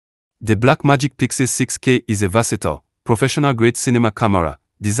The Blackmagic PYXIS 6K is a versatile, professional-grade cinema camera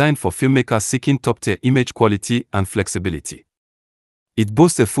designed for filmmakers seeking top-tier image quality and flexibility. It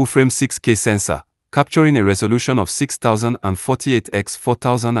boasts a full-frame 6K sensor, capturing a resolution of 6048 x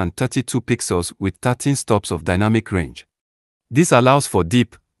 4032 pixels with 13 stops of dynamic range. This allows for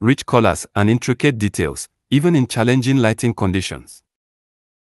deep, rich colors and intricate details, even in challenging lighting conditions.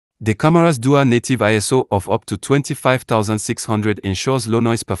 The camera's dual native ISO of up to 25,600 ensures low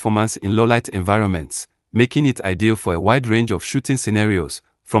noise performance in low-light environments, making it ideal for a wide range of shooting scenarios,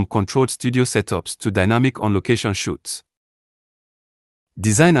 from controlled studio setups to dynamic on-location shoots.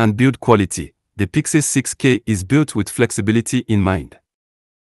 Design and build quality. The PYXIS 6K is built with flexibility in mind.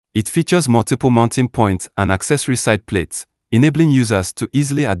 It features multiple mounting points and accessory side plates, enabling users to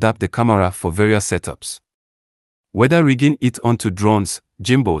easily adapt the camera for various setups. Whether rigging it onto drones,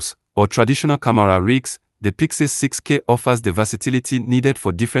 gimbals, or traditional camera rigs, the PYXIS 6K offers the versatility needed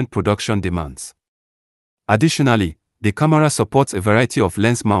for different production demands. Additionally, the camera supports a variety of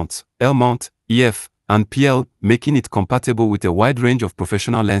lens mounts, L-mount, EF, and PL, making it compatible with a wide range of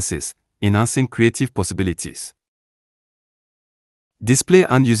professional lenses, enhancing creative possibilities. Display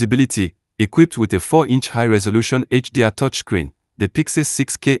and usability. Equipped with a 4-inch high-resolution HDR touchscreen, the PYXIS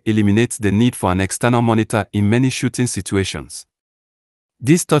 6K eliminates the need for an external monitor in many shooting situations.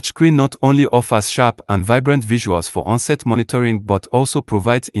 This touchscreen not only offers sharp and vibrant visuals for on-set monitoring but also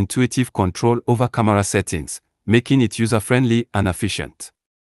provides intuitive control over camera settings, making it user-friendly and efficient.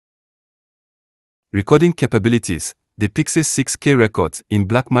 Recording capabilities. The PYXIS 6K records in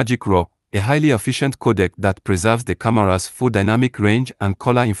Blackmagic RAW, a highly efficient codec that preserves the camera's full dynamic range and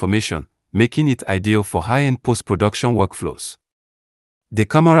color information, making it ideal for high-end post-production workflows. The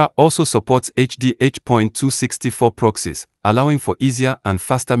camera also supports HD H.264 proxies, allowing for easier and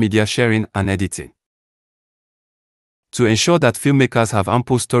faster media sharing and editing. To ensure that filmmakers have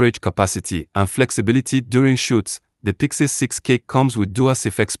ample storage capacity and flexibility during shoots, the PYXIS 6K comes with dual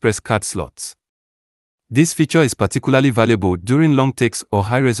Safe Express card slots. This feature is particularly valuable during long takes or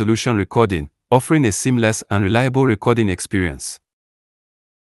high-resolution recording, offering a seamless and reliable recording experience.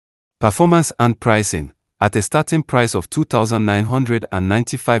 Performance and pricing. At a starting price of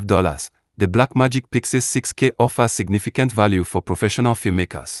 $2,995, the Blackmagic PYXIS 6K offers significant value for professional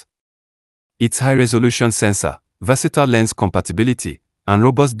filmmakers. Its high-resolution sensor, versatile lens compatibility, and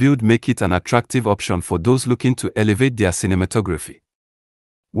robust build make it an attractive option for those looking to elevate their cinematography.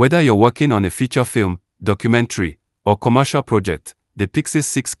 Whether you're working on a feature film, documentary, or commercial project, the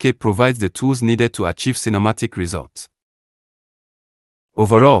PYXIS 6K provides the tools needed to achieve cinematic results.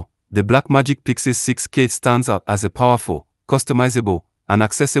 Overall, the Blackmagic PYXIS 6K stands out as a powerful, customizable, and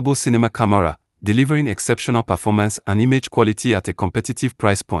accessible cinema camera, delivering exceptional performance and image quality at a competitive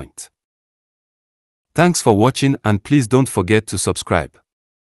price point. Thanks for watching and please don't forget to subscribe.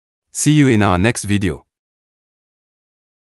 See you in our next video.